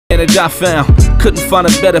advantage I found. Couldn't find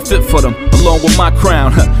a better fit for them, along with my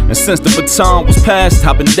crown. And since the baton was passed,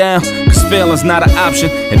 I've been down. Cause failing's not an option,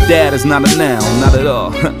 and dad is not a noun, not at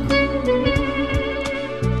all.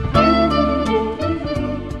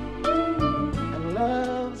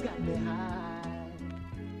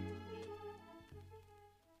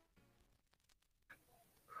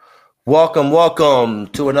 Welcome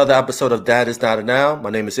to another episode of Dad Is Not a Noun. My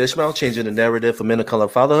name is Ishmael, changing the narrative for men of color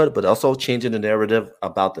fatherhood, but also changing the narrative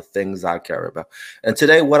about the things I care about. And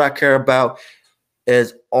today, what I care about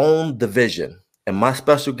is Own the Vision. And my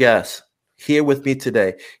special guest here with me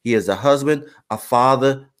today, he is a husband, a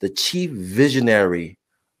father, the chief visionary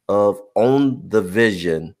of Own the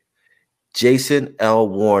Vision, Jason L.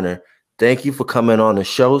 Warner. Thank you for coming on the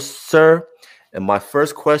show, sir. And my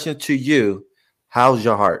first question to you, how's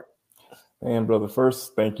your heart? And brother,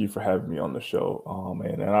 first, thank you for having me on the show.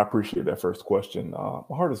 And I appreciate that first question.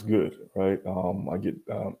 My heart is good, right?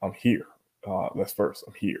 I'm here. That's first,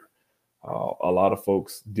 I'm here. A lot of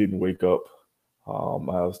folks didn't wake up. I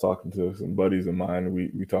was talking to some buddies of mine.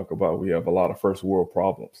 We talk about, we have a lot of first world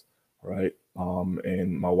problems, right?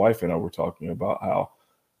 And my wife and I were talking about how,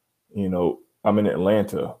 I'm in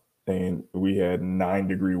Atlanta and we had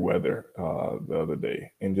 9-degree weather the other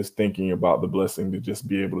day, and just thinking about the blessing to just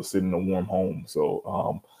be able to sit in a warm home.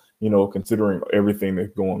 So, considering everything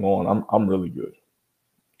that's going on, I'm really good.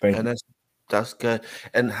 Thank you. That's good.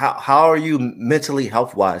 And how are you mentally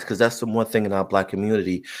health wise? Because that's the one thing in our Black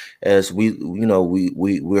community, as we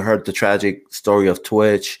heard the tragic story of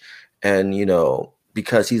Twitch, and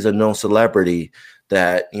because he's a known celebrity,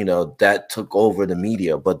 that took over the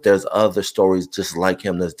media, but there's other stories just like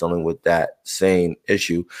him that's dealing with that same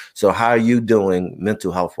issue. So how are you doing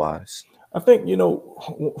mental health wise? I think,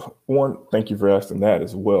 one, thank you for asking that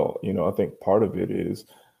as well. I think part of it is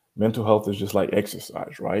mental health is just like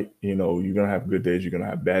exercise, right? You're going to have good days, you're going to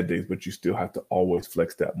have bad days, but you still have to always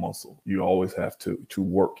flex that muscle. You always have to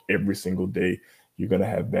work every single day. You're going to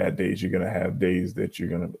have bad days. You're going to have days that you're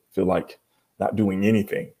going to feel like not doing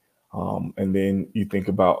anything. And then you think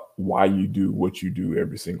about why you do what you do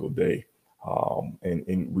every single day.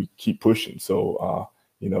 And we keep pushing. So,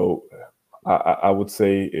 I would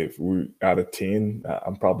say if we're out of 10,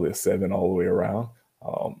 I'm probably a 7 all the way around.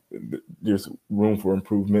 There's room for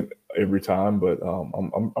improvement every time, but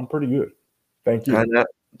I'm pretty good. Thank you.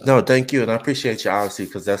 No, thank you. And I appreciate your honesty,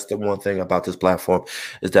 because that's the one thing about this platform,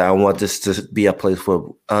 is that I want this to be a place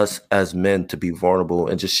for us as men to be vulnerable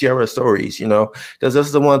and just share our stories, because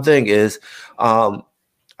that's the one thing is I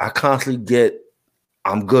constantly get,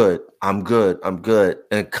 I'm good. And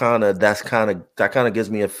that kind of gives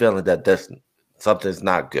me a feeling that something's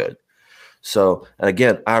not good. So, and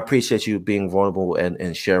again, I appreciate you being vulnerable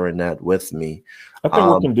and sharing that with me. I think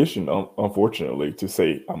we're conditioned, unfortunately, to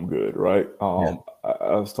say I'm good, right? Yeah.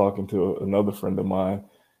 I was talking to another friend of mine,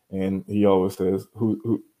 and he always says,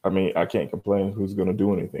 I can't complain. Who's going to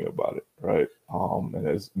do anything about it, right? And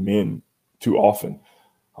as men, too often,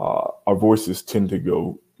 our voices tend to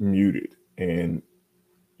go muted. And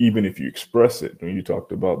even if you express it, when you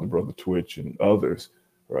talked about the brother Twitch and others,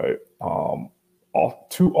 right?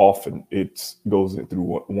 Too often it goes in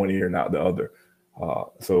through one ear and out the other.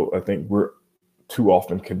 So I think we're too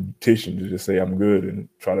often conditioned to just say I'm good and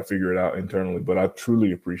try to figure it out internally. But I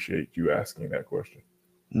truly appreciate you asking that question.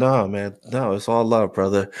 No, man. No, it's all love,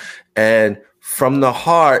 brother. And from the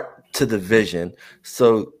heart to the vision.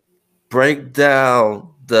 So break down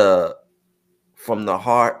from the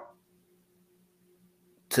heart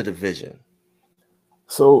to the vision.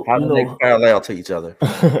 So how do they parallel to each other?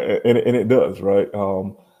 and it does, right?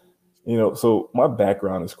 So my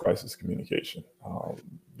background is crisis communication.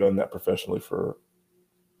 Done that professionally for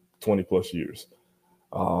 20 plus years.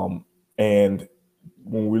 And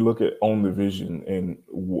when we look at Own the Vision and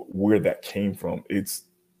where that came from, it's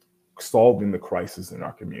solving the crisis in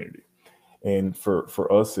our community. And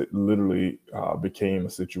for us, it literally became a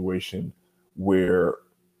situation where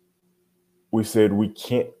we said we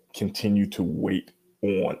can't continue to wait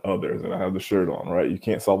on others. And I have the shirt on, right? You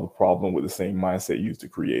can't solve a problem with the same mindset used to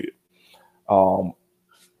create it.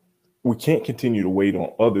 We can't continue to wait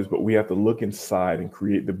on others, but we have to look inside and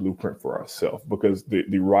create the blueprint for ourselves, because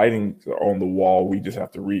the writings are on the wall. We just have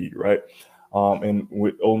to read, right? And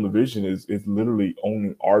with Own the Vision is literally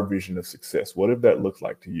owning our vision of success, whatever that looks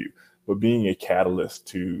like to you, but being a catalyst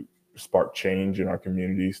to spark change in our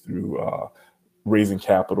communities through raising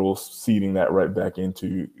capital, seeding that right back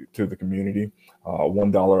into the community,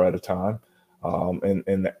 $1 at a time.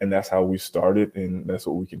 And that's how we started, and that's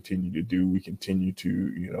what we continue to do. We continue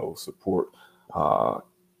to, support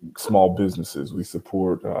small businesses. We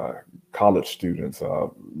support college students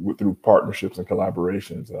through partnerships and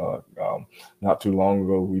collaborations. Not too long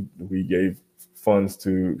ago, we gave funds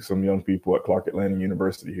to some young people at Clark Atlanta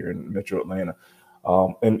University here in Metro Atlanta,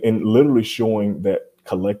 and literally showing that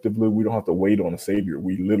collectively we don't have to wait on a savior.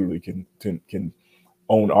 We literally can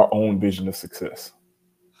own our own vision of success.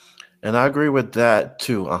 And I agree with that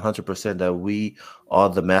too, 100%, that we are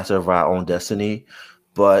the master of our own destiny.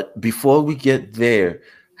 But before we get there,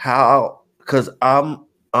 because I'm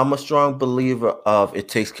a strong believer of it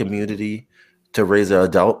takes community to raise an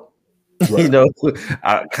adult. Right. You know,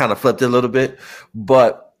 I kind of flipped it a little bit,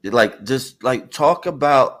 but just talk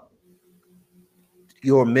about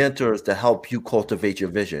your mentors to help you cultivate your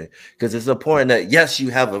vision, because it's important that yes, you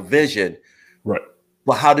have a vision, right?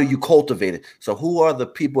 But how do you cultivate it? So who are the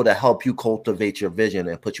people that help you cultivate your vision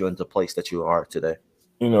and put you into the place that you are today?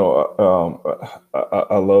 You know,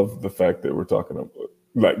 I love the fact that we're talking about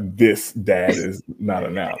like this. Dad is not a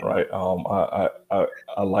noun, right?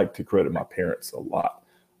 I like to credit my parents a lot.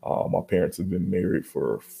 My parents have been married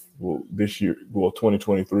for this year,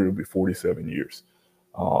 2023 will be 47 years.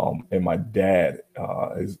 And my dad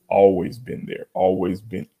has always been there, always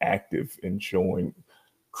been active in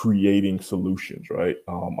creating solutions, right?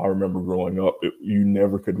 I remember growing up, you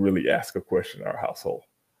never could really ask a question in our household.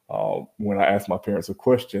 When I asked my parents a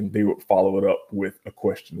question, they would follow it up with a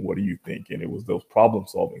question. What do you think? And it was those problem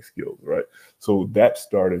solving skills, right? So that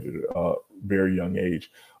started at a very young age.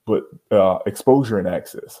 But exposure and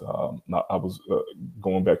access. I was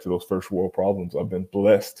going back to those first world problems. I've been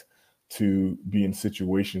blessed to be in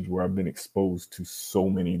situations where I've been exposed to so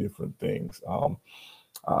many different things.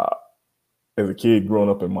 As a kid growing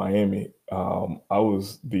up in Miami, I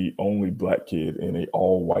was the only Black kid in an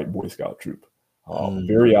all-white Boy Scout troop.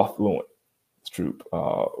 Very affluent troop.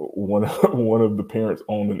 One of the parents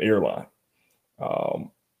owned an airline.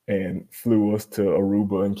 And flew us to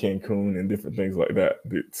Aruba and Cancun and different things like that.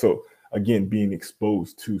 So again, being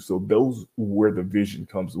exposed to, so those where the vision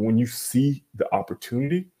comes. When you see the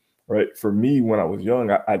opportunity, right? For me, when I was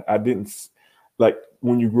young, I didn't, like,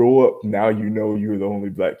 when you grow up, now you know you're the only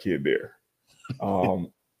Black kid there.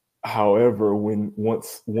 However,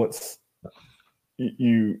 once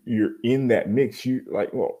you're in that mix, you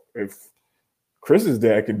like, well, if Chris's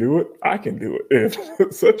dad can do it, I can do it. If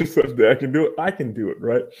such and such dad can do it, I can do it,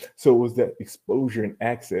 right? So it was that exposure and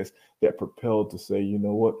access that propelled to say, you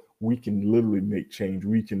know what, we can literally make change.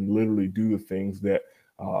 We can literally do the things that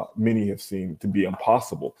many have seen to be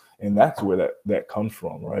impossible. And that's where that comes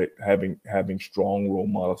from, right? Having strong role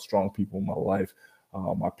models, strong people in my life.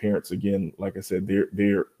 My parents, again, like I said,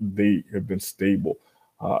 they have been stable.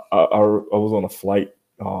 I was on a flight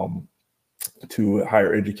to a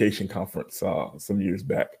higher education conference some years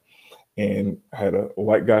back, and I had a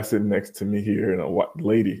white guy sitting next to me here and a white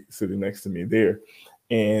lady sitting next to me there.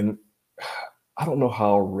 And I don't know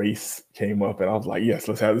how race came up, and I was like, yes,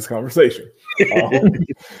 let's have this conversation.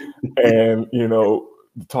 And, you know,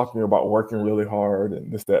 talking about working really hard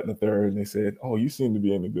and this, that, and the third. And they said, oh, you seem to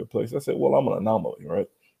be in a good place. I said, well, I'm an anomaly, right?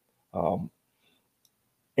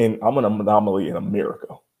 And I'm an anomaly in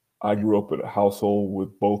America. I grew up in a household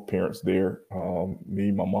with both parents there.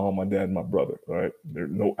 Me, my mom, my dad, and my brother, right?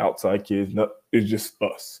 There's no outside kids. It's just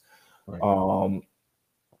us. Right.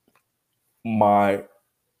 My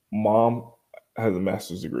mom has a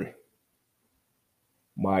master's degree.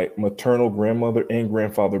 My maternal grandmother and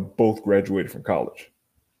grandfather both graduated from college.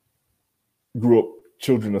 Grew up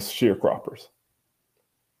children of sharecroppers.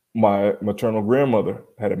 My maternal grandmother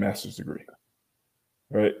had a master's degree,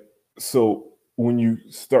 right? So when you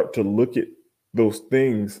start to look at those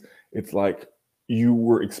things, it's like you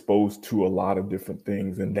were exposed to a lot of different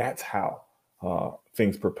things, and that's how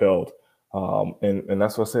things propelled. And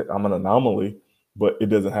that's why I said I'm an anomaly, but it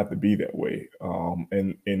doesn't have to be that way.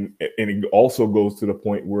 And it also goes to the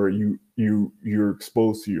point where you're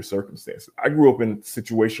exposed to your circumstances. I grew up in a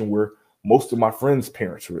situation where most of my friends'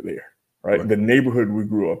 parents were there, right? The neighborhood we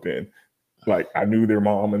grew up in, like I knew their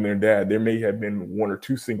mom and their dad. There may have been one or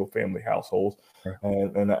two single family households,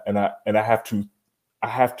 and I have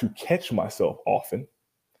to catch myself often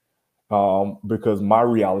because my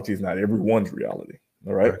reality is not everyone's reality.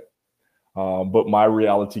 All right. But my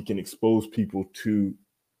reality can expose people to,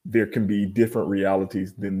 there can be different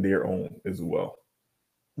realities than their own as well.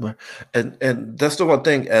 Right. And that's the one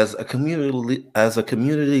thing, as a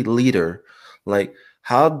community leader, like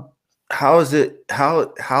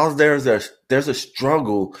there's a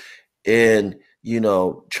struggle in, you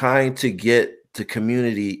know, trying to get the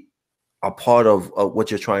community a part of what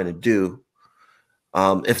you're trying to do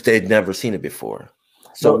if they've never seen it before.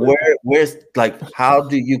 So No, where's like, how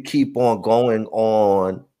do you keep on going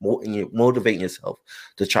on and you motivating yourself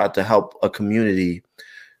to try to help a community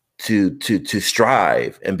to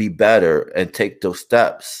strive and be better and take those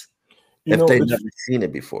steps if they've it's never seen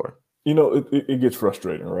it before? it gets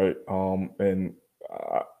frustrating, right? And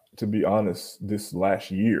to be honest, this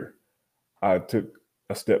last year, I took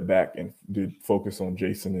a step back and did focus on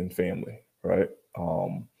Jason and family, right?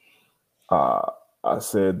 I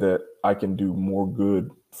said that I can do more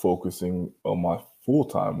good focusing on my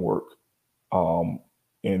full-time work,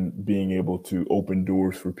 and being able to open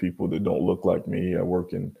doors for people that don't look like me. I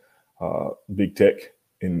work in big tech,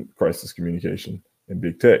 in crisis communication in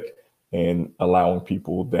big tech, and allowing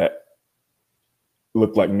people that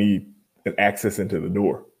look like me an access into the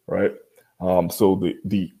door, right? So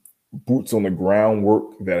the boots on the ground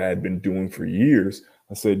work that I had been doing for years,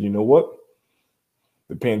 I said, you know what?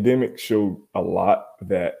 The pandemic showed a lot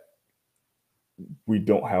that we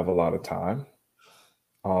don't have a lot of time.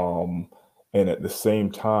 And at the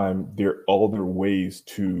same time, there are other ways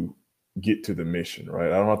to get to the mission,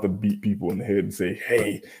 right? I don't have to beat people in the head and say,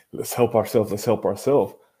 hey, let's help ourselves, let's help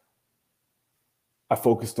ourselves. I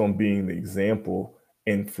focused on being the example,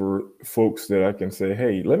 and for folks that I can say,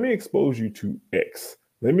 hey, let me expose you to X,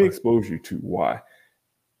 let me expose you to Y.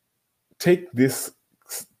 Take this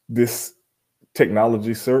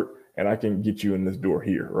technology cert, and I can get you in this door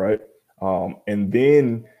here, right? And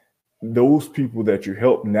then those people that you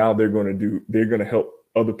help, now they're going to help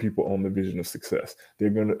other people on the vision of success. They're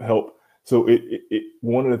going to help. So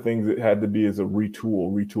one of the things that had to be is a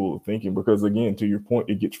retool of thinking, because again, to your point,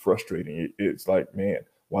 it gets frustrating. It's like, man,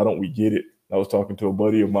 why don't we get it? I was talking to a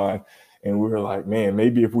buddy of mine, and we were like, man,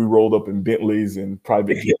 maybe if we rolled up in Bentleys and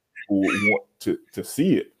private jets, people would want to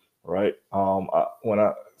see it, right?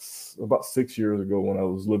 About 6 years ago, when I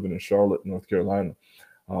was living in Charlotte, North Carolina,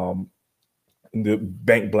 the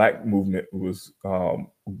Bank Black movement was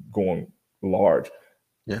going large.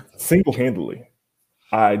 Yeah. Single-handedly,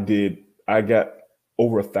 I got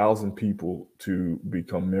over 1,000 people to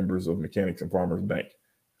become members of Mechanics and Farmers Bank.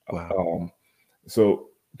 Wow. So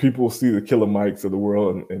people see the Killer Mikes of the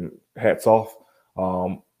world, and hats off.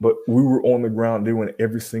 But we were on the ground doing it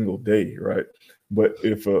every single day, right? But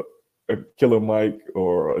if a Killer Mike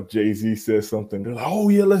or a Jay-Z says something, they're like, oh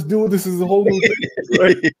yeah, let's do it. This is a whole new thing,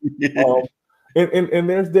 right? And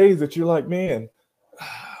there's days that you're like, man,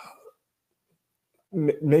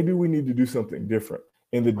 maybe we need to do something different.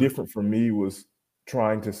 And the different for me was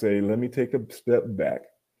trying to say, let me take a step back.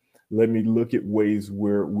 Let me look at ways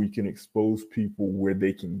where we can expose people where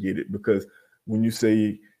they can get it. Because when you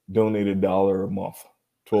say donate $1 a month,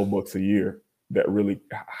 $12 a year,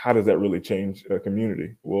 how does that really change a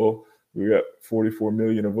community? Well, we got 44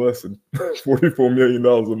 million of us, and $44 million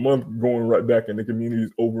a month going right back into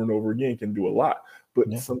communities over and over again can do a lot. But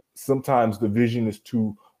sometimes the vision is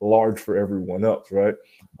too large for everyone else, right?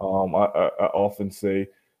 I often say,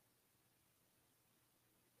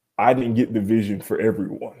 I didn't get the vision for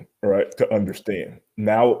everyone, right, to understand.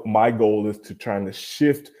 Now my goal is to try to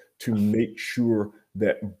shift to make sure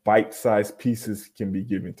that bite-sized pieces can be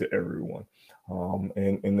given to everyone.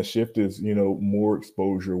 And the shift is, more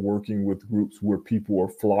exposure, working with groups where people are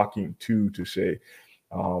flocking to say,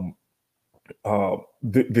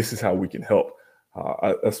 this is how we can help.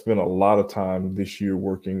 I spent a lot of time this year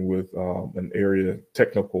working with an area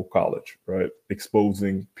technical college, right?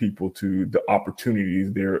 Exposing people to the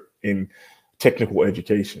opportunities there in technical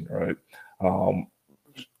education, right?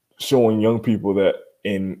 Showing young people that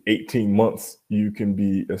in 18 months, you can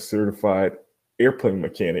be a certified airplane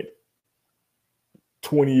mechanic,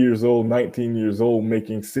 20 years old, 19 years old,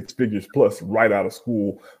 making 6 figures plus right out of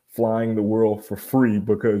school, flying the world for free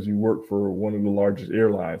because you work for one of the largest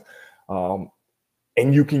airlines.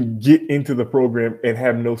 And you can get into the program and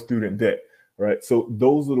have no student debt, right? So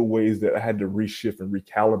those are the ways that I had to reshift and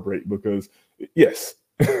recalibrate, because yes,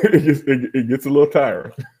 it gets a little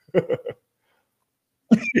tiring.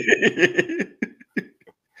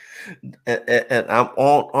 And I'm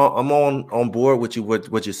on board with you,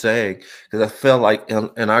 what you're saying, because I feel like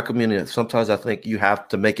in our community, sometimes I think you have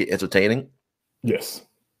to make it entertaining. Yes.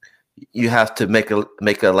 You have to make a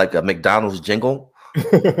like a McDonald's jingle.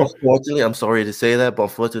 Unfortunately, I'm sorry to say that, but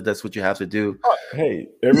unfortunately, that's what you have to do. Hey,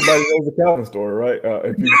 everybody knows the Calvin story, right?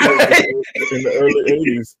 If you in the early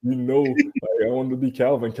 80s, like, I wanted to be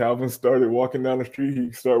Calvin. Calvin started walking down the street. He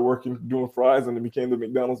started working, doing fries, and then became the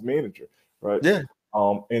McDonald's manager, right? Yeah.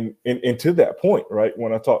 And to that point, right,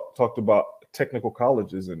 when I talked about technical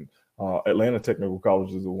colleges, and Atlanta Technical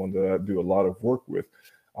College is the one that I do a lot of work with.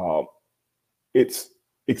 It's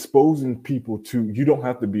exposing people to, you don't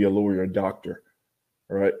have to be a lawyer or doctor,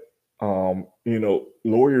 right?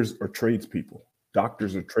 Lawyers are tradespeople,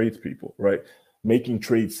 doctors are tradespeople, right? Making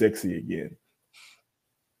trade sexy again.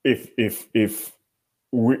 If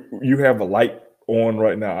you have a light on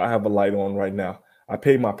right now, I have a light on right now. I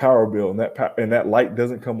pay my power bill, and that light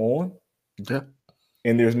doesn't come on, Yeah.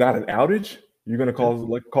 and there's not an outage. You're going to call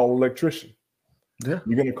an electrician. Yeah.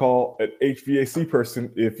 You're going to call an HVAC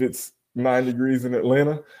person if it's 9 degrees in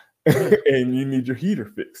Atlanta and you need your heater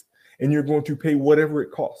fixed, and you're going to pay whatever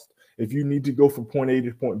it costs. If you need to go from point A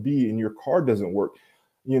to point B and your car doesn't work,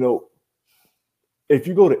 if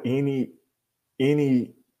you go to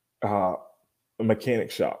any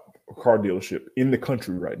mechanic shop or car dealership in the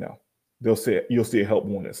country right now, you'll see a help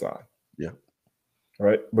wanted sign. Yeah.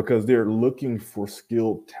 Right. Because they're looking for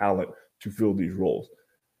skilled talent to fill these roles.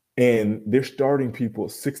 And they're starting people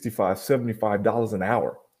at $65, $75 an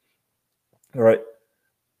hour. All right.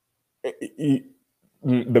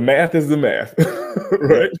 The math is the math,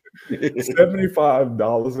 right?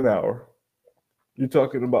 $75 an hour. You're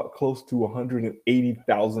talking about close to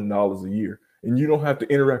 $180,000 a year. And you don't have to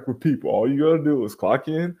interact with people. All you got to do is clock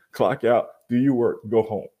in, clock out, do your work, go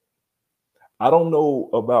home. I don't know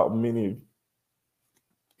about many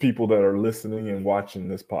people that are listening and watching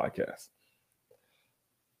this podcast.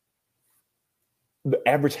 The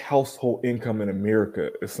average household income in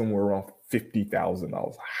America is somewhere around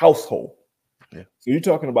 $50,000 household. Yeah. So you're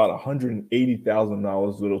talking about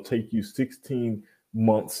 $180,000 that'll take you 16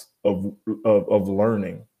 months of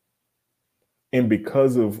learning. And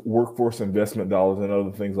because of workforce investment dollars and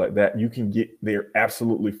other things like that, you can get there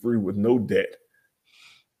absolutely free with no debt.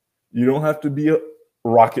 You don't have to be a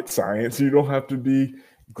rocket science. You don't have to be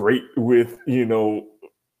great with,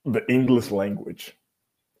 the English language.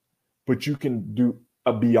 But you can do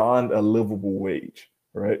beyond a livable wage,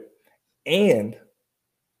 right? And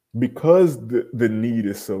because the need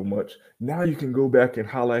is so much, now you can go back and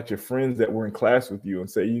holler at your friends that were in class with you and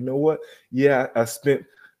say, you know what? Yeah, I spent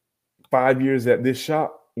 5 years at this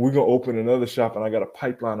shop. We're going to open another shop, and I got a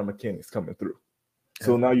pipeline of mechanics coming through. Yeah.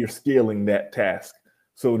 So now you're scaling that task.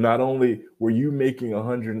 So not only were you making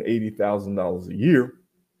 $180,000 a year,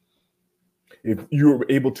 if you were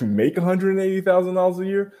able to make $180,000 a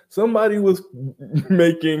year, somebody was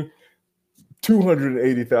making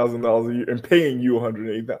 $280,000 a year and paying you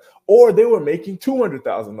 $180,000, or they were making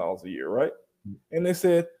 $200,000 a year, right? And they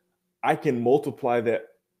said, I can multiply that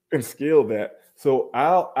and scale that. So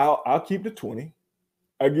I'll keep the 20.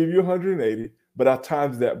 I'll give you 180, but I'll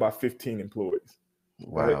times that by 15 employees.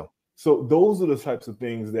 Wow. Right? So those are the types of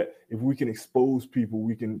things that if we can expose people,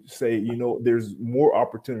 we can say, there's more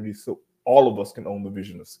opportunities so all of us can own the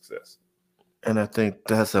vision of success. And I think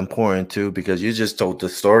that's important too, because you just told the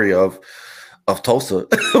story of Tulsa,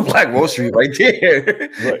 Black Wall Street right there.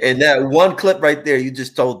 Right. And that one clip right there, you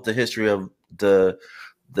just told the history of the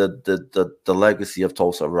legacy of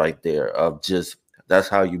Tulsa right there, of just that's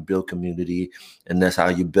how you build community, and that's how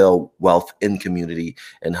you build wealth in community,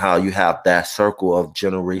 and how you have that circle of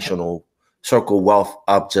generational wealth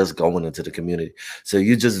up just going into the community. So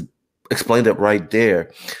you just explained it right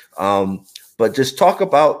there. But just talk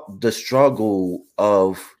about the struggle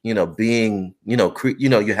of, being, you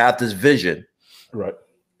have this vision, right,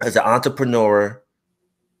 as an entrepreneur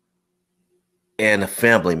and a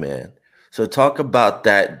family man. So talk about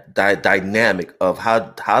that dynamic of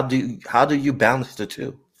how do you balance the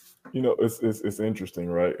two? It's interesting,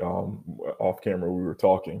 right? Off camera, we were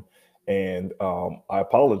talking, and I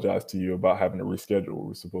apologize to you about having to reschedule. We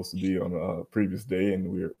were supposed to be on a previous day,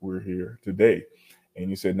 and we're here today. And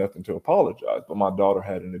you said nothing to apologize, but my daughter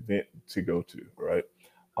had an event to go to, right?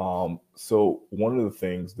 So one of the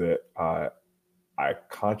things that I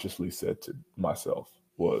consciously said to myself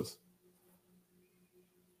was,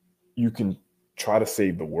 you can try to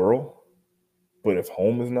save the world, but if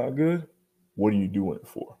home is not good, what are you doing it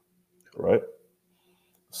for, right?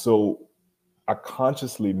 So I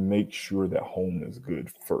consciously make sure that home is good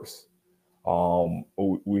first.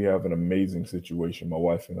 We have an amazing situation. My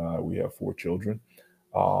wife and I, we have 4 children,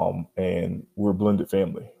 and we're a blended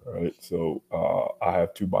family, right? So I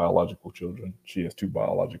have 2 biological children. She has 2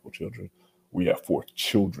 biological children. We have 4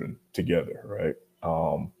 children together, right?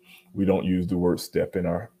 We don't use the word step in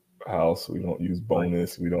our house. We don't use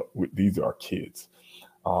bonus. These are our kids.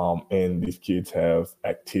 And these kids have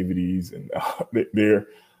activities, and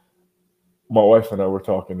my wife and I were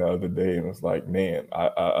talking the other day, and it's like, man,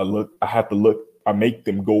 I make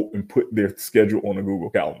them go and put their schedule on a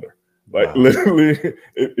Google Calendar. Like, wow. Literally,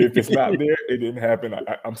 if it's not there, it didn't happen.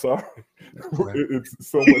 I'm sorry. It's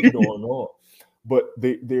so much going on. But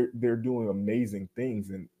they're doing amazing things.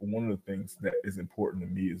 And one of the things that is important to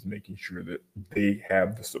me is making sure that they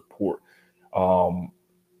have the support.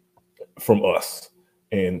 from us,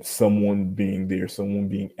 and someone being there, someone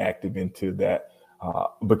being active into that.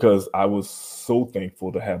 Because I was so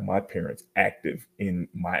thankful to have my parents active in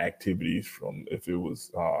my activities, from if it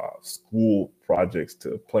was school projects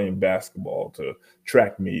to playing basketball to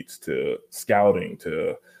track meets to scouting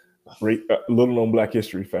to little known Black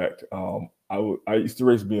history fact. I used to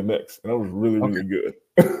race BMX, and I was really good.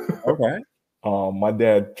 Okay. My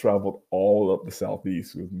dad traveled all up the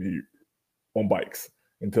Southeast with me on bikes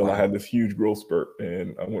until I had this huge growth spurt,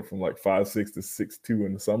 and I went from like 5'6" to 6'2"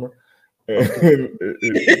 in the summer. And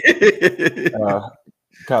it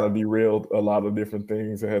kind of derailed a lot of different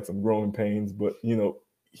things. I had some growing pains, but he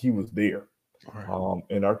was there. Right.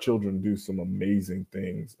 And our children do some amazing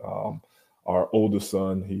things. Our oldest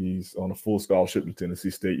son, he's on a full scholarship to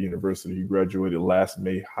Tennessee State University. He graduated last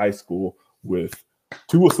May high school with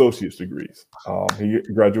 2 associate's degrees. He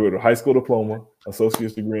graduated a high school diploma,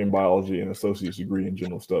 associate's degree in biology, and associate's degree in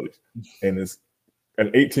general studies, and is an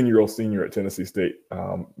 18-year-old senior at Tennessee State,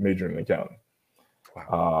 majoring in accounting.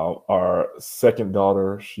 Wow. Our second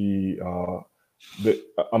daughter,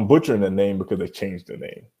 I'm butchering the name because they changed the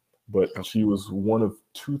name, but she was one of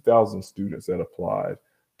 2,000 students that applied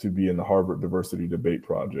to be in the Harvard Diversity Debate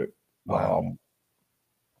Project. Wow.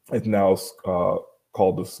 It's now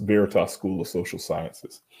called the Veritas School of Social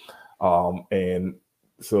Sciences. And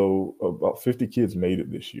so about 50 kids made it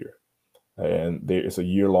this year. And it's a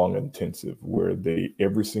year-long intensive where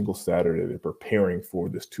every single Saturday, they're preparing for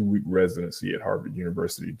this 2-week residency at Harvard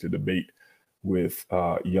University to debate with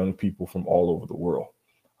young people from all over the world.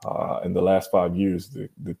 In the last 5 years,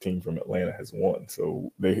 the team from Atlanta has won.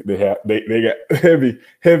 So they got heavy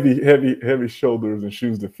shoulders and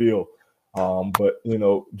shoes to fill. But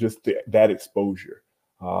just that exposure.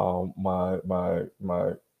 My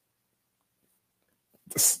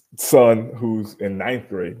son, who's in 9th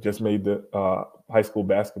grade, just made the high school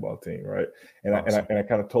basketball team, right? And awesome. I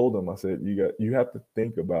kind of told him, I said, you have to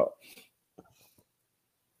think about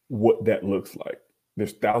what that looks like.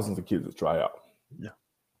 There's thousands of kids that try out. Yeah.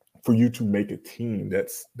 For you to make a team,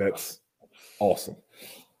 that's awesome.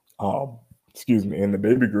 Excuse me. And the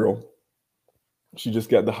baby girl, she just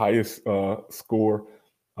got the highest score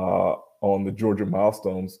on the Georgia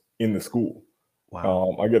Milestones in the school.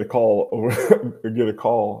 Wow. I get a call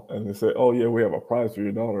and they say, "Oh yeah, we have a prize for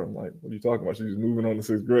your daughter." I'm like, "What are you talking about? She's moving on to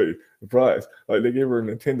 6th grade. The prize." Like, they gave her a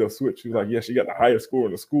Nintendo Switch. She's like, "Yeah, she got the highest score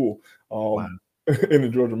in the school in the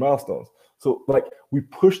Georgia Milestones." So like, we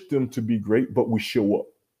push them to be great, but we show up,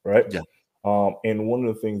 right? Yeah. And one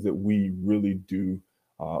of the things that we really do,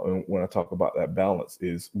 and when I talk about that balance,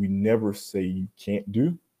 is we never say you can't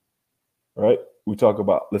do, right? We talk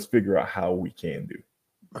about, let's figure out how we can do.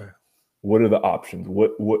 Right. What are the options?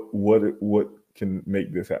 What can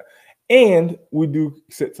make this happen? And we do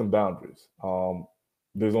set some boundaries.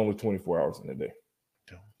 There's only 24 hours in a day.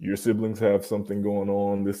 Yeah. Your siblings have something going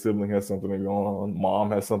on. This sibling has something going on.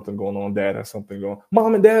 Mom has something going on. Dad has something going on.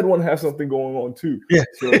 Mom and dad want to have something going on too. Yeah.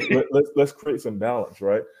 So let's create some balance,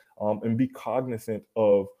 right? And be cognizant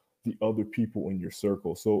of the other people in your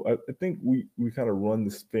circle. So I think we kind of run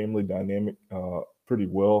this family dynamic pretty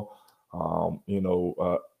well.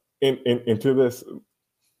 Into this,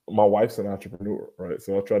 my wife's an entrepreneur, right?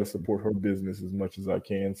 So I try to support her business as much as I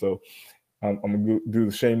can. So I'm gonna do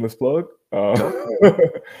the shameless plug.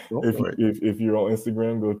 If you're on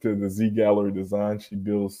Instagram, go to the Z Gallery Design.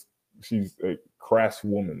 She's a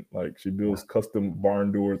craftswoman. Like, she builds custom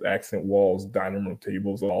barn doors, accent walls, dining room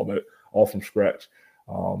tables, all that, all from scratch.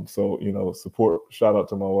 So support. Shout out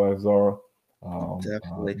to my wife Zara.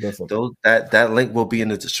 Definitely. That link will be in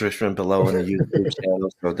the description below in the YouTube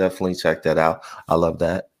channel, so definitely check that out. I love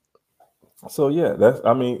that. So yeah,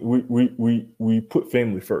 we put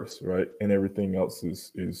family first, right? And everything else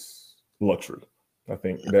is luxury. I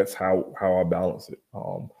think that's how I balance it.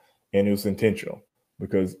 And it was intentional,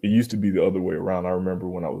 because it used to be the other way around. I remember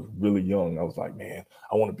when I was really young, I was like, man,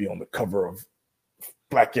 I want to be on the cover of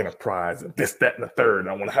Black Enterprise and this, that, and the third.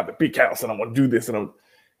 I want to have a big house and I want to do this and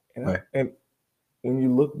when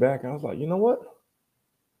you look back, I was like, you know what?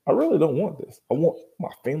 I really don't want this. I want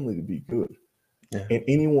my family to be good, and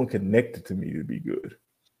anyone connected to me to be good.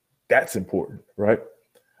 That's important, right?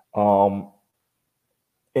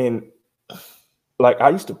 And like,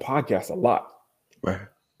 I used to podcast a lot, right?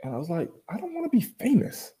 And I was like, I don't want to be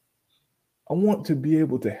famous. I want to be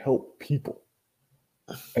able to help people.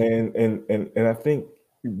 And I think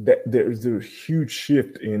that there's a huge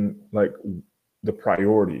shift in like the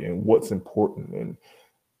priority and what's important, and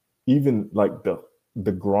even like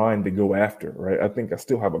the grind to go after, right? I think I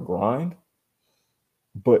still have a grind,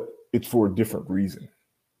 but it's for a different reason.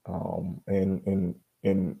 And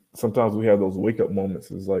And sometimes we have those wake up moments.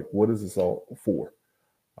 It's like, what is this all for?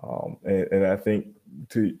 And I think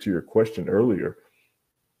to your question earlier,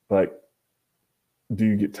 like, do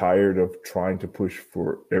you get tired of trying to push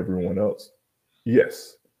for everyone else?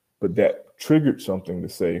 Yes, but that triggered something to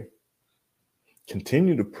say,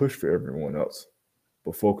 continue to push for everyone else,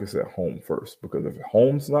 but focus at home first. Because if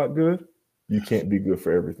home's not good, you can't be good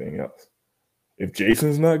for everything else. If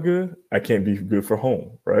Jason's not good, I can't be good for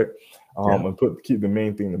home, right? And keep the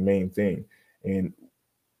main thing. And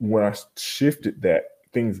when I shifted that,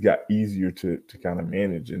 things got easier to kind of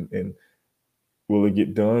manage. And will it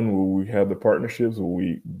get done? Will we have the partnerships? Will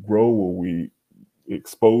we grow? Will we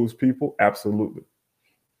expose people? Absolutely.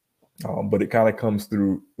 But it kind of comes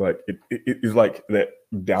through, like, it is like that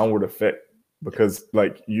downward effect, because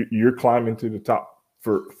like you're climbing to the top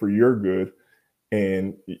for your good,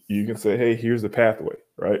 and you can say, hey, here's the pathway,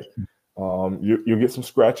 right? You'll get some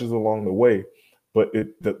scratches along the way, but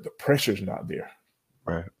the pressure's not there.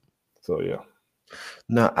 Right. So, yeah.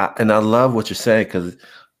 No, I love what you're saying, because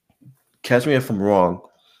catch me if I'm wrong.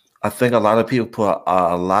 I think a lot of people put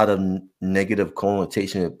a lot of negative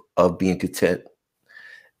connotation of being content.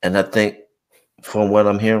 And I think from what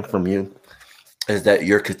I'm hearing from you is that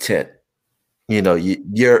you're content. You know,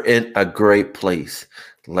 you're in a great place.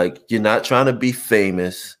 Like, you're not trying to be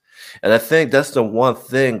famous. And I think that's the one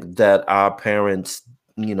thing that our parents,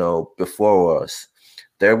 you know, before us,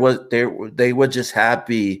 they were just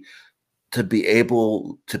happy to be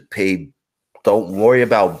able to pay. Don't worry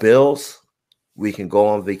about bills. We can go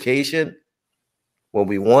on vacation when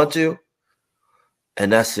we want to.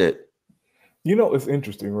 And that's it. You know, it's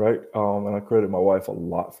interesting, right? And I credit my wife a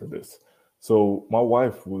lot for this. So my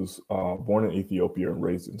wife was born in Ethiopia and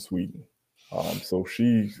raised in Sweden. So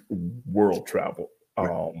she world traveled,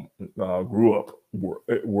 grew up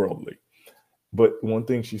worldly. But one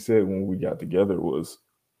thing she said when we got together was,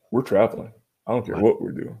 we're traveling. I don't care what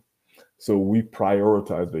we're doing. So we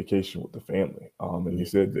prioritize vacation with the family. And you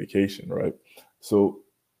said vacation, right? So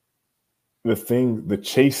the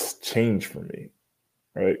chase changed for me,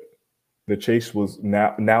 right? The chase was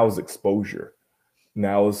now is exposure.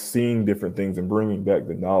 Now is seeing different things and bringing back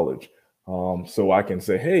the knowledge. So I can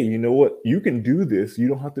say, hey, you know what? You can do this. You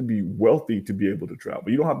don't have to be wealthy to be able to travel.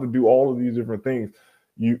 You don't have to do all of these different things.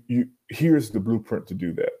 Here's the blueprint to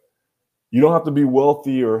do that. You don't have to be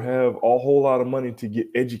wealthy or have a whole lot of money to get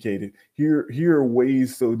educated. Here are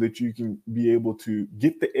ways so that you can be able to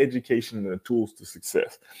get the education and the tools to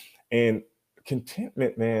success. And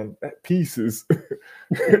contentment, man, that piece is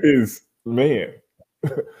man,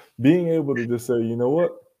 being able to just say, you know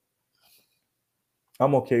what?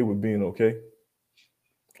 I'm okay with being okay.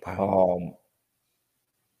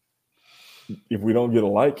 If we don't get a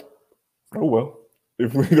like, oh well.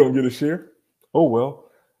 If we don't get a share, oh well.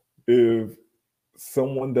 If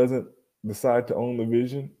someone doesn't decide to own the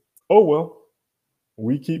vision, oh well.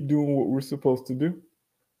 We keep doing what we're supposed to do.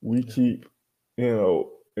 We keep,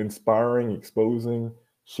 inspiring, exposing,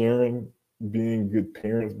 sharing, being good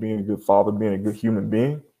parents, being a good father, being a good human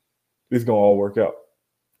being. It's gonna all work out.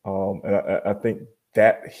 And I think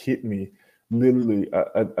that hit me literally.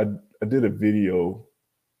 I did a video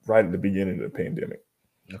right at the beginning of the pandemic.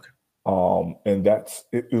 Okay. And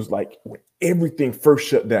it was like when everything first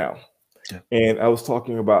shut down. Yeah. And I was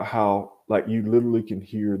talking about how, like, you literally can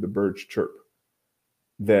hear the birds chirp.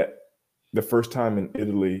 That the first time in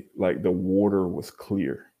Italy, like, the water was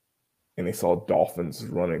clear and they saw dolphins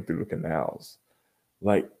running through the canals.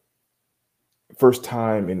 Like, first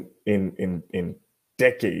time in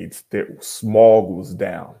decades that smog was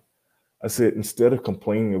down. I said, instead of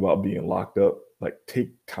complaining about being locked up, like,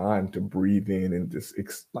 take time to breathe in and just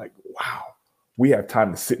wow, we have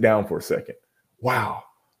time to sit down for a second. Wow,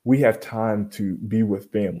 we have time to be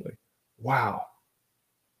with family. Wow,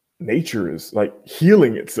 nature is like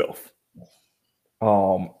healing itself.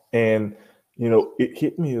 And it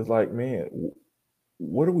hit me as like, man,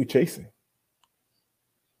 what are we chasing?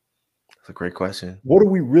 That's a great question. What are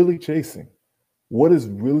we really chasing? What is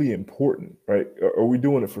really important, right? Are we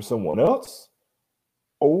doing it for someone else?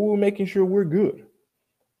 Or are we making sure we're good?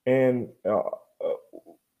 And I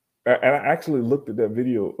actually looked at that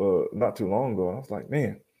video not too long ago, and I was like,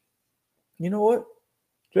 man, you know what?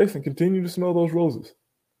 Jason, continue to smell those roses.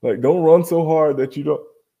 Like, don't run so hard that you don't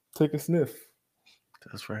take a sniff.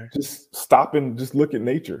 That's right. Just stop and just look at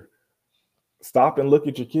nature. Stop and look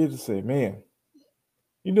at your kids and say, man,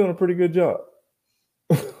 you're doing a pretty good job.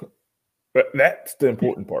 But that's the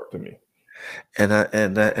important part to me. And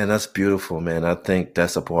that's beautiful, man. I think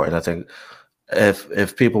that's important. I think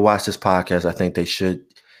if people watch this podcast, I think they should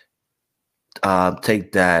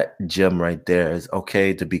take that gem right there. It's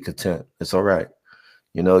okay to be content. It's all right.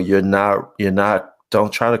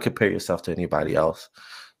 Don't try to compare yourself to anybody else.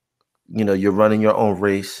 You're running your own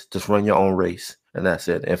race. Just run your own race, and that's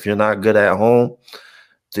it. If you're not good at home,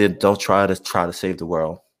 then don't try to save the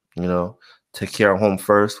world. Take care of home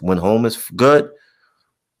first. When home is good,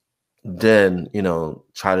 then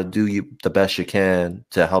try to do the best you can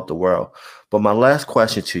to help the world. But my last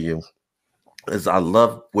question to you is, I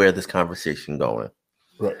love where this conversation going.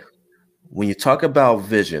 Right. When you talk about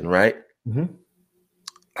vision, right? Mm-hmm.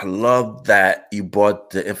 I love that you brought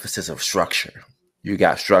the emphasis of structure. You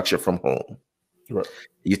got structure from home. Right.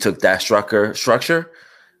 You took that structure,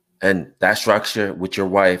 and that structure with your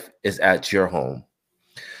wife is at your home.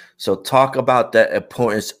 So talk about that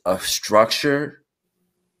importance of structure,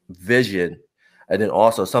 vision, and then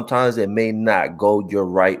also sometimes it may not go your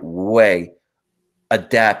right way,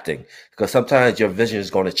 adapting, because sometimes your vision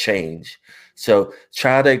is going to change. So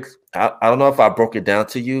I don't know if I broke it down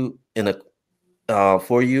to you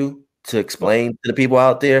for you to explain to the people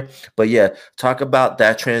out there, but yeah, talk about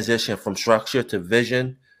that transition from structure to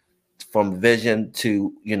vision, from vision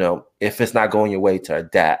to, if it's not going your way, to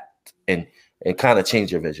adapt and kind of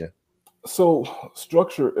change your vision. So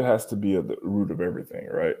structure has to be at the root of everything,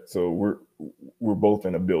 right? So we're both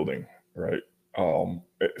in a building, right?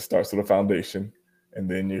 It starts with a foundation, and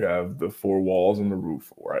then you have the four walls and the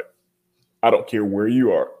roof, right? I don't care where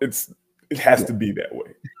you are. It has to be that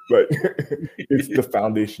way, but it's the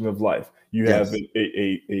foundation of life. You have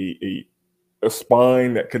a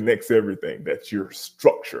spine that connects everything. That's your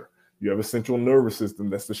structure. You have a central nervous system.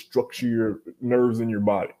 That's the structure of your nerves in your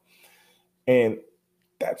body. And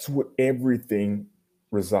that's what everything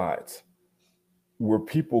resides. Where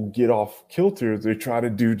people get off kilter, they try to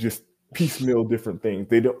do just piecemeal different things.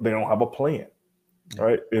 They don't have a plan,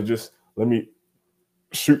 right? It's just, let me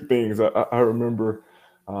shoot things. I remember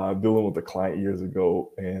dealing with a client years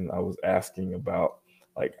ago, and I was asking about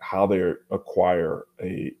like how they acquire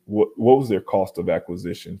what was their cost of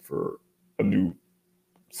acquisition for a new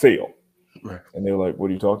sale, right. And they were like, "What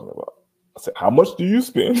are you talking about?" I said, "How much do you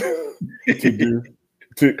spend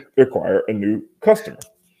to acquire a new customer?"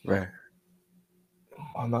 Right.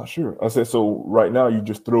 I'm not sure. I said, "So right now you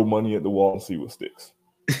just throw money at the wall and see what sticks."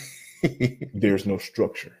 There's no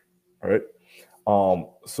structure, right?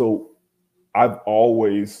 So I've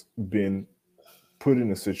always been put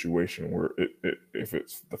in a situation where if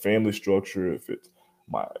it's the family structure, if it's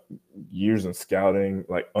my years in scouting,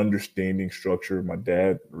 like understanding structure. My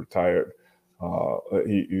dad retired.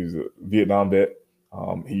 He's a Vietnam vet.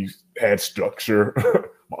 He had structure.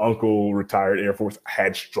 My uncle retired Air Force,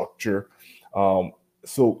 had structure.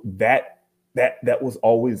 So that was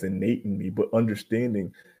always innate in me, but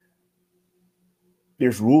understanding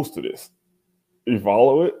there's rules to this. You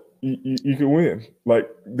follow it, you can win. Like,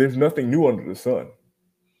 there's nothing new under the sun.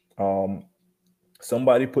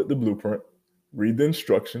 Somebody put the blueprint, read the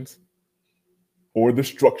instructions or the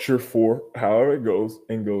structure for however it goes,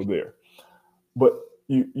 and go there. But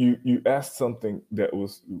you asked something that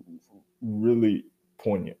was really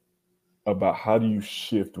poignant about how do you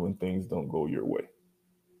shift when things don't go your way.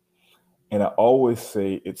 And I always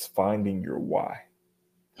say it's finding your why.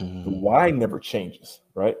 The why never changes,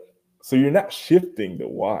 right? So you're not shifting the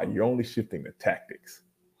why, you're only shifting the tactics,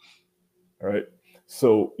 right?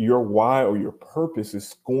 So your why or your purpose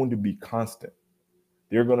is going to be constant.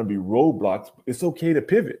 There are going to be roadblocks. It's okay to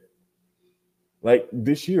pivot. Like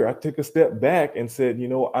this year, I took a step back and said,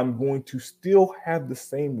 I'm going to still have the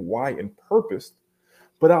same why and purpose,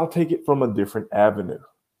 but I'll take it from a different avenue.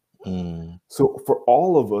 So for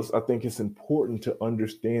all of us, I think it's important to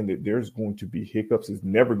understand that there's going to be hiccups. It's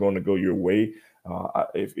never going to go your way.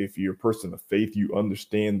 If you're a person of faith, you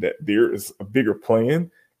understand that there is a bigger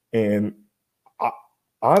plan. And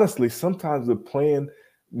honestly, sometimes the plan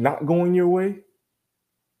not going your way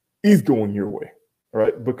is going your way,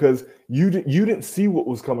 right? Because you didn't see what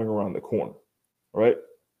was coming around the corner, right?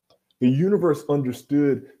 The universe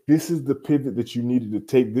understood this is the pivot that you needed to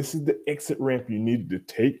take. This is the exit ramp you needed to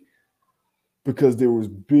take, because there was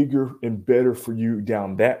bigger and better for you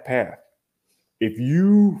down that path. If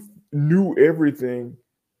you knew everything,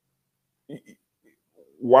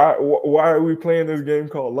 why are we playing this game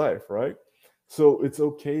called life, right? So it's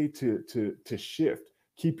okay to shift.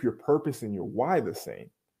 Keep your purpose and your why the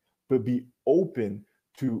same, but be open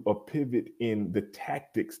to a pivot in the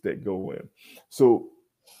tactics that go in. So,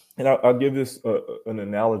 and I'll give this an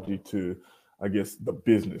analogy to, I guess, the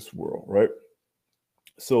business world, right?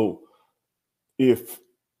 So if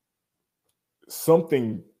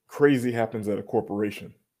something crazy happens at a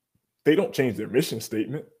corporation, they don't change their mission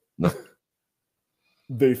statement. No.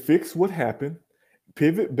 They fix what happened,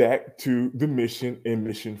 pivot back to the mission and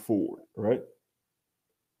mission forward, right?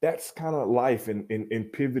 that's kind of life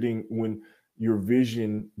and pivoting when your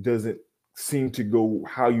vision doesn't seem to go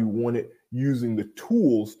how you want it, using the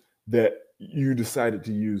tools that you decided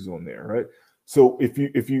to use on there, right? So if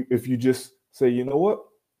you just say, you know what,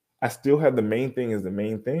 I still have the main thing as the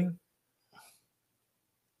main thing,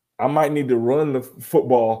 I might need to run the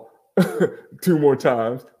football 2 more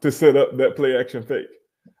times to set up that play action fake.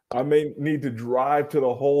 I may need to drive to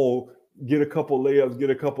the hole, get a couple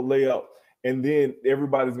layups, and then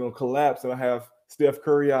everybody's going to collapse, and I have Steph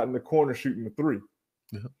Curry out in the corner shooting the 3.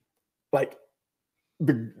 Yeah. Like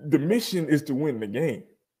the mission is to win the game.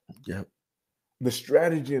 Yeah. The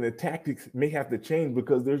strategy and the tactics may have to change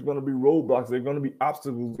because there's going to be roadblocks, there's going to be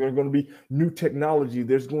obstacles, there's going to be new technology,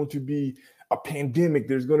 there's going to be a pandemic,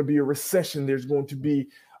 there's going to be a recession, there's going to be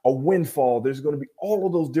a windfall, there's going to be all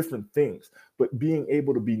of those different things. But being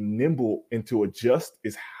able to be nimble and to adjust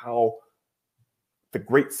is how the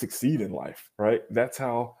great succeed in life, right? That's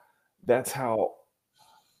how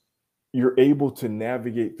you're able to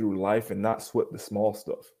navigate through life and not sweat the small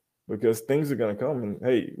stuff, because things are going to come. And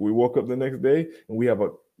hey, we woke up the next day and we have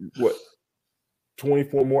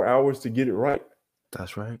 24 more hours to get it right.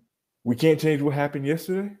 That's right. We can't change what happened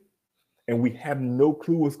yesterday, and we have no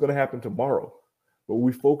clue what's going to happen tomorrow. But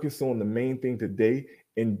we focus on the main thing today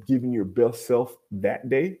and giving your best self that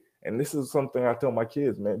day. And this is something I tell my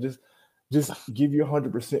kids, man, just give you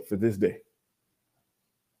 100% for this day.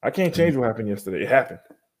 I can't change what happened yesterday. It happened.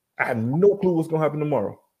 I have no clue what's going to happen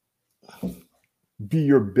tomorrow. Be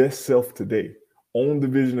your best self today. Own the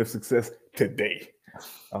vision of success today.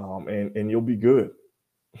 And you'll be good.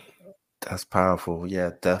 That's powerful.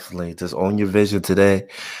 Yeah, definitely. Just own your vision today.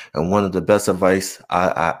 And one of the best advice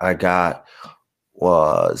I got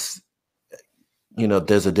was,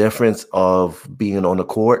 there's a difference of being on the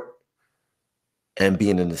court and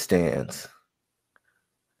being in the stands.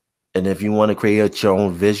 And if you want to create your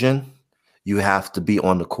own vision, you have to be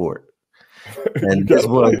on the court. And this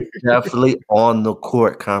was definitely on the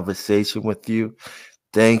court conversation with you.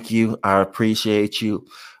 Thank you. I appreciate you.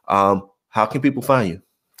 How can people find you?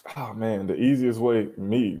 Oh man, the easiest way,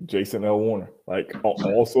 me, Jason L. Warner, like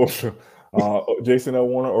all social, Jason L.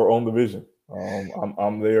 Warner or Own the Vision.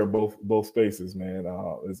 I'm there both spaces, man.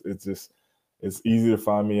 It's easy to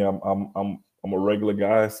find me. I'm a regular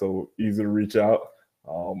guy, so easy to reach out.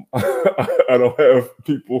 I don't have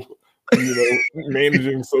people,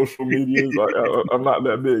 managing social medias. I'm not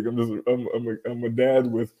that big. I'm a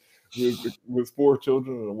dad with 4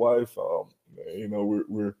 children and a wife.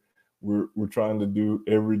 We're trying to do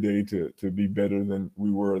every day to be better than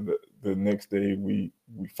we were the next day. We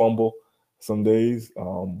fumble some days,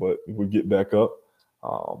 but we get back up.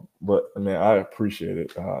 But man, I appreciate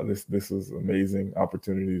it. This is amazing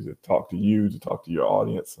opportunity to talk to you, to talk to your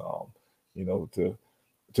audience.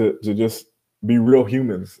 To just be real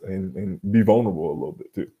humans and be vulnerable a little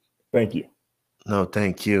bit too. Thank you. No,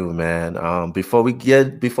 thank you, man. Before we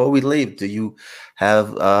leave, do you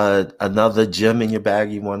have another gem in your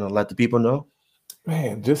bag you want to let the people know?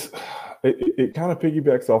 Man, just it kind of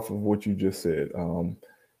piggybacks off of what you just said.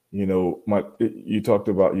 You talked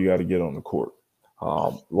about you got to get on the court.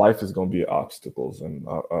 Life is going to be obstacles, and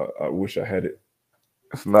I wish I had it.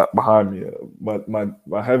 It's not behind me, but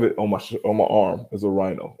I have it on my arm as a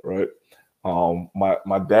rhino, right?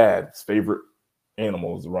 My dad's favorite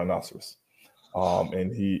animal is the rhinoceros.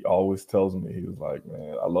 And he always tells me, he was like,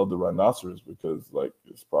 man, I love the rhinoceros because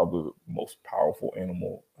it's probably the most powerful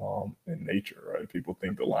animal in nature, right? People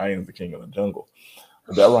think the lion is the king of the jungle.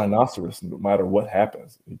 But that rhinoceros, no matter what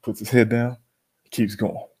happens, he puts his head down, keeps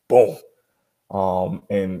going, boom.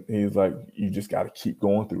 And he's like, you just got to keep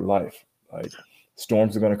going through life. Like,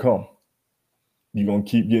 storms are going to come. You're going to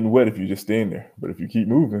keep getting wet if you just stand there. But if you keep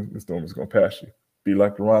moving, the storm is going to pass you. Be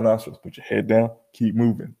like the rhinoceros. Put your head down, keep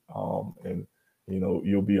moving. And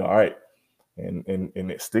you'll be all right. And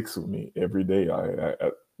it sticks with me every day. I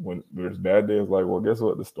when there's bad days, like, well, guess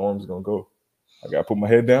what? The storm's going to go. I got to put my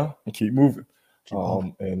head down and keep moving.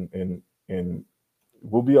 And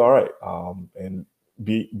we'll be all right. And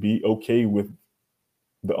be okay with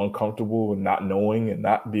the uncomfortable and not knowing and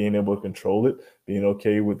not being able to control it, being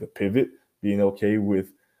okay with the pivot, being okay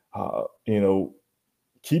with,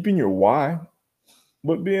 keeping your why,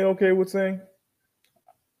 but being okay with saying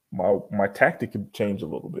my tactic could change a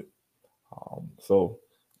little bit. So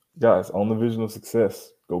guys, on the vision of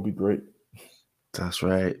success, go be great. That's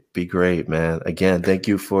right. Be great, man. Again, thank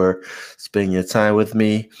you for spending your time with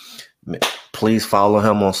me. Please follow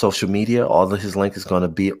him on social media. All of his link is going to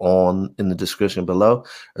be in the description below,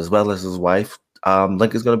 as well as his wife,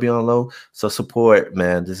 Link is going to be on low. So support,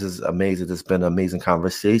 man. This is amazing. This has been an amazing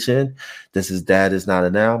conversation. This is Dad Is Not a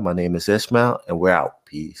Now. My name is Ishmael, and we're out.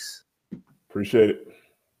 Peace. Appreciate it.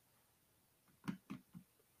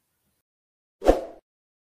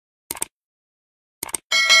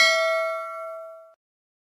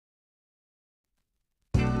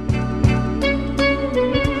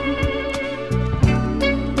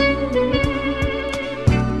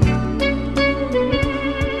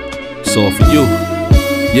 It's all for you.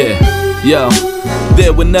 Yeah, yo.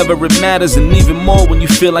 There whenever it matters, and even more when you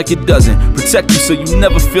feel like it doesn't. Protect you so you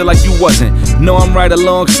never feel like you wasn't. Know I'm right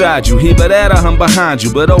alongside you. Either that or I'm behind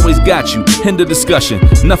you, but always got you. End of discussion,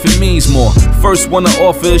 nothing means more. First one to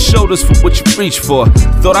offer is shoulders for what you reach for.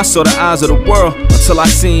 Thought I saw the eyes of the world until I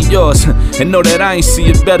seen yours. And know that I ain't see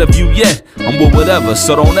a better view yet. I'm with whatever,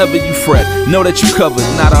 so don't ever you fret. Know that you covered,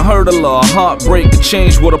 not a hurdle or a heartbreak. A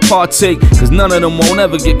change what a partake, cause none of them won't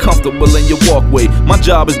ever get comfortable in your walkway. My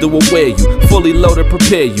job is to aware you, fully loaded,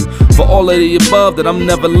 prepare you for all of the above that I'm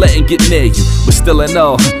never letting get near you. But still in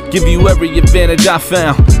all, give you every advantage I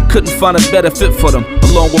found. Couldn't find a better fit for them,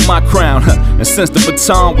 along with my crown. And since the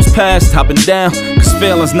baton was passed, hopping down, cause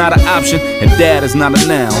failing's not an option, and dad is not a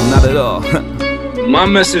noun, not at all. My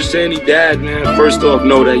message to any dad, man, first off,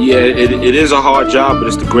 know that, yeah, it is a hard job, but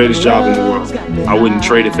it's the greatest job in the world. I wouldn't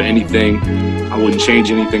trade it for anything. I wouldn't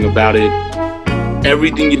change anything about it.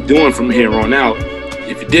 Everything you're doing from here on out,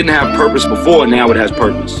 if it didn't have purpose before, now it has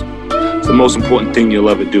purpose. It's the most important thing you'll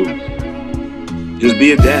ever do. Just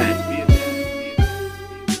be a dad.